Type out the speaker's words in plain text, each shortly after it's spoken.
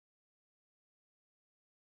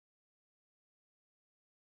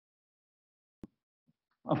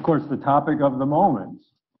Of course, the topic of the moment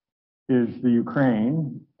is the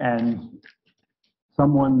Ukraine, and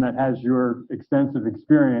someone that has your extensive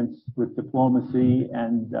experience with diplomacy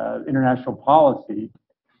and international policy,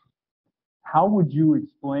 how would you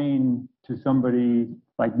explain to somebody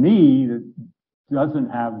like me that doesn't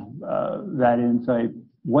have that insight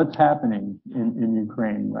what's happening in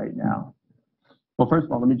Ukraine right now? Well, first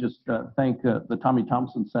of all, let me just thank the Tommy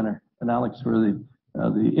Thompson Center and Alex for the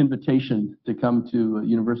invitation to come to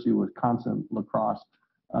University of Wisconsin La Crosse,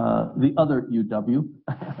 the other UW.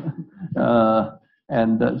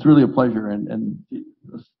 And it's really a pleasure. And the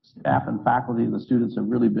staff and faculty and the students have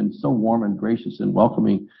really been so warm and gracious and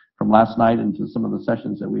welcoming from last night into some of the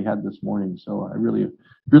sessions that we had this morning. So I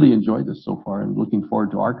really enjoyed this so far and looking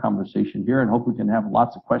forward to our conversation here and hope we can have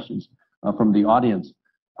lots of questions from the audience.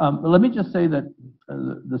 But let me just say that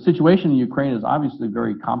the situation in Ukraine is obviously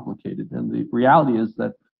very complicated. And the reality is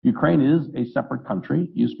that Ukraine is a separate country,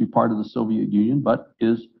 used to be part of the Soviet Union, but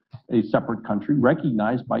is a separate country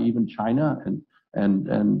recognized by even China and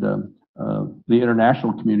the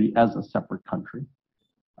international community as a separate country.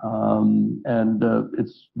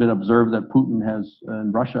 It's been observed that Putin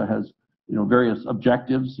and Russia has, various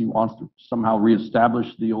objectives. He wants to somehow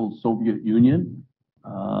reestablish the old Soviet Union,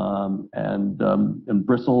 and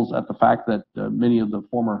bristles at the fact that many of the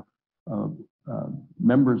former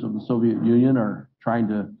members of the Soviet Union are trying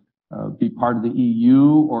to be part of the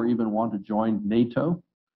EU or even want to join NATO.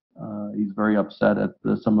 He's very upset at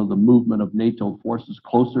some of the movement of NATO forces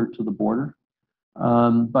closer to the border.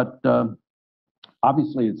 But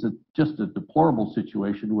obviously, it's just a deplorable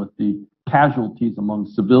situation with the casualties among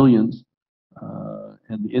civilians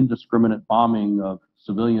and the indiscriminate bombing of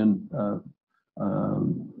civilian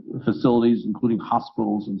facilities, including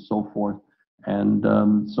hospitals and so forth, and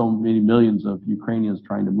so many millions of Ukrainians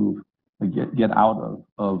trying to get out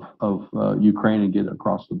of Ukraine and get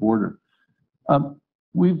across the border.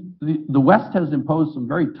 The West has imposed some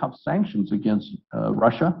very tough sanctions against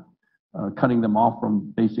Russia, cutting them off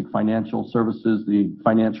from basic financial services, the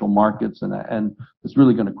financial markets, and it's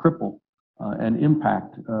really going to cripple and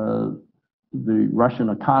impact the Russian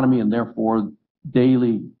economy and therefore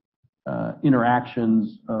daily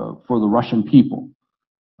interactions for the Russian people.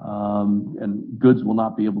 And goods will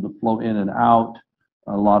not be able to flow in and out.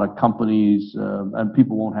 A lot of companies and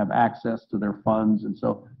people won't have access to their funds. And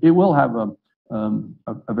so it will have a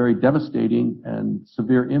very devastating and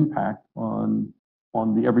severe impact on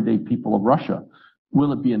the everyday people of Russia.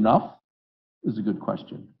 Will it be enough is a good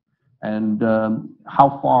question. And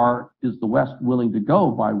how far is the West willing to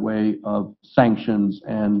go by way of sanctions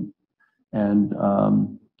and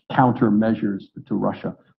countermeasures to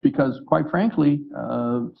Russia? Because quite frankly,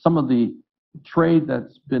 some of the trade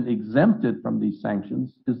that's been exempted from these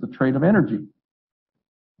sanctions is the trade of energy.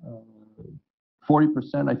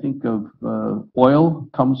 40%, I think, of oil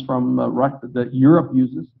comes from Russia that Europe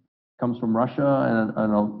uses, comes from Russia,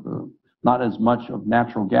 and not as much of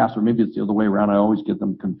natural gas, or maybe it's the other way around. I always get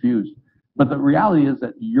them confused. But the reality is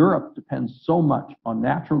that Europe depends so much on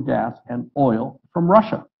natural gas and oil from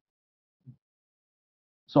Russia.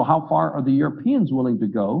 So how far are the Europeans willing to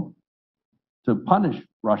go to punish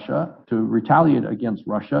Russia, to retaliate against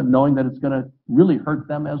Russia, knowing that it's going to really hurt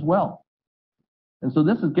them as well? And so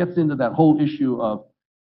this gets into that whole issue of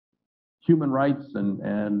human rights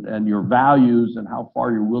and your values and how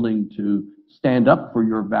far you're willing to stand up for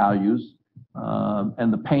your values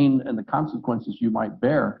and the pain and the consequences you might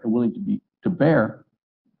bear and willing to bear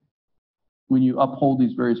when you uphold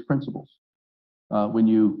these various principles. When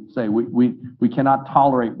you say we cannot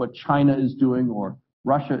tolerate what China is doing or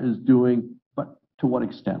Russia is doing, but to what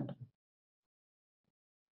extent?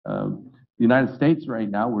 The United States right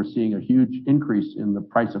now, we're seeing a huge increase in the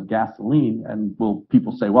price of gasoline, and will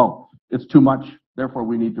people say, well, it's too much, therefore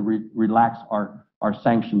we need to relax our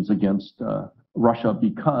sanctions against Russia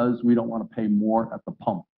because we don't want to pay more at the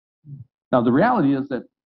pump. Now, the reality is that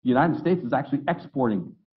the United States is actually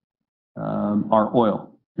exporting our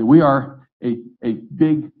oil. We are a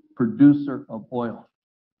big producer of oil.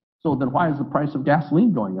 So then why is the price of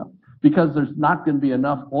gasoline going up? Because there's not going to be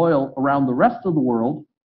enough oil around the rest of the world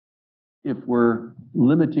if we're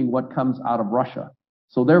limiting what comes out of Russia.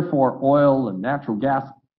 So therefore, oil and natural gas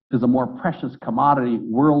is a more precious commodity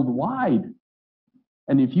worldwide.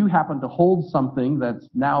 And if you happen to hold something that's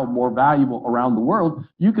now more valuable around the world,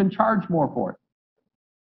 you can charge more for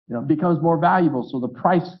it. It becomes more valuable. So the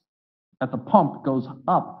price at the pump goes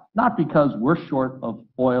up, not because we're short of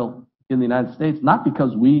oil in the United States, not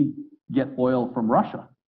because we get oil from Russia,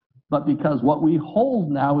 but because what we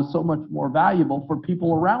hold now is so much more valuable for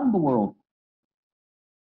people around the world.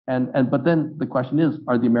 But then the question is,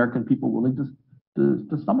 are the American people willing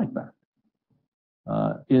to stomach that.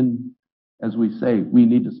 As we say, we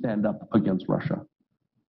need to stand up against Russia.